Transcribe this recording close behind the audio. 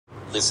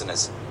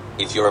Listeners,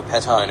 if you're a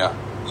pet owner,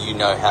 you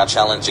know how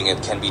challenging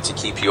it can be to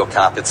keep your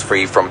carpets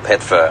free from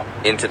pet fur.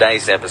 In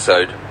today's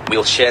episode,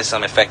 we'll share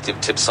some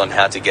effective tips on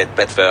how to get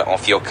pet fur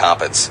off your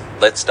carpets.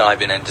 Let's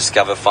dive in and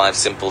discover 5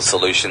 simple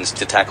solutions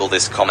to tackle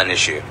this common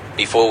issue.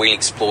 Before we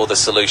explore the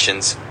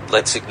solutions,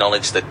 let's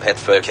acknowledge that pet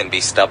fur can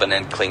be stubborn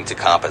and cling to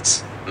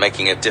carpets,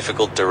 making it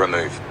difficult to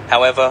remove.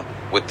 However,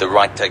 with the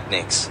right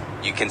techniques,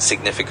 you can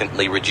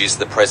significantly reduce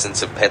the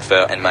presence of pet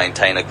fur and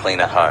maintain a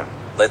cleaner home.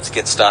 Let's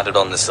get started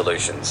on the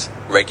solutions.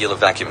 Regular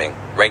vacuuming.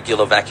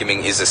 Regular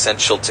vacuuming is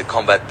essential to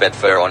combat pet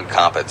fur on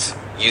carpets.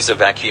 Use a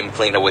vacuum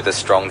cleaner with a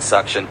strong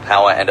suction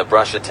power and a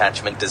brush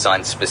attachment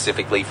designed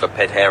specifically for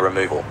pet hair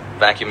removal.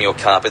 Vacuum your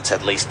carpets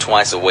at least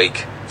twice a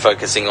week,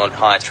 focusing on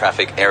high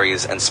traffic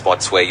areas and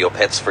spots where your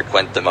pets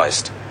frequent the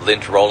most.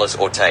 Lint rollers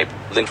or tape.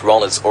 Lint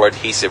rollers or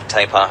adhesive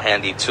tape are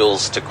handy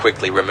tools to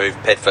quickly remove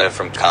pet fur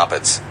from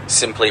carpets.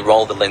 Simply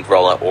roll the lint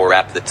roller or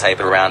wrap the tape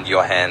around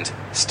your hand,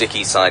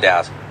 sticky side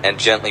out, and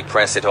gently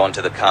press it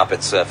onto the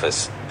carpet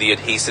surface. The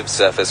adhesive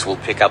surface will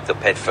pick up the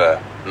pet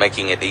fur,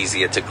 making it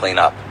easier to clean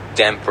up.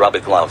 Damp rubber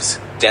gloves.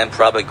 Damp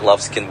rubber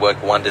gloves can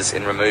work wonders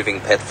in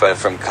removing pet fur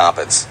from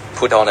carpets.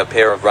 Put on a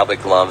pair of rubber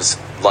gloves,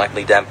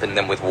 lightly dampen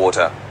them with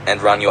water,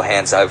 and run your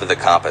hands over the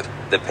carpet.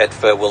 The pet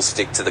fur will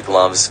stick to the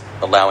gloves,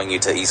 allowing you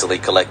to easily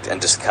collect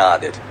and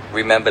discard it.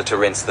 Remember to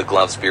rinse the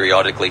gloves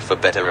periodically for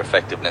better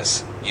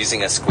effectiveness.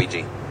 Using a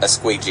squeegee. A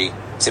squeegee,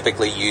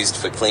 typically used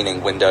for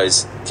cleaning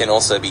windows, can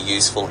also be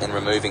useful in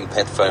removing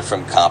pet fur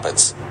from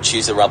carpets.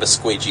 Choose a rubber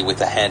squeegee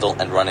with a handle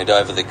and run it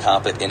over the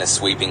carpet in a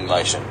sweeping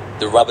motion.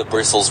 The rubber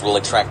bristles will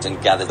attract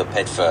and gather the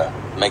pet fur,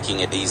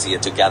 making it easier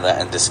to gather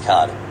and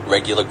discard.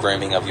 Regular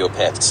grooming of your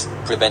pets.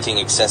 Preventing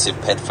excessive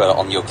pet fur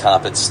on your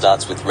carpet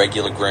starts with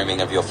regular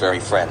grooming of your furry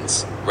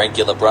friends.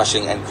 Regular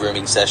brushing and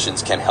grooming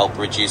sessions can help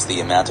reduce the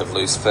amount of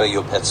loose fur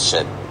your pets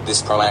shed.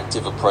 This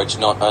proactive approach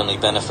not only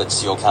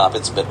benefits your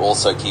carpets but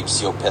also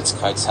keeps your pets'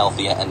 coats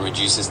healthier and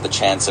reduces the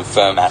chance of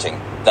fur matting.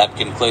 That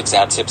concludes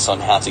our tips on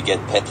how to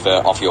get pet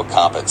fur off your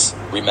carpets.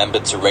 Remember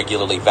to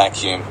regularly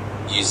vacuum,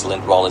 use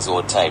lint rollers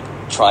or tape,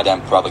 try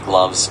damp rubber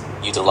gloves,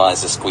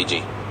 utilize a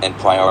squeegee, and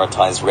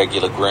prioritize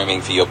regular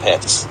grooming for your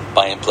pets.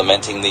 By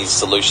implementing these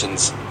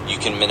solutions, you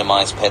can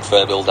minimize pet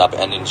fur buildup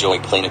and enjoy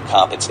cleaner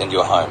carpets in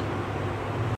your home.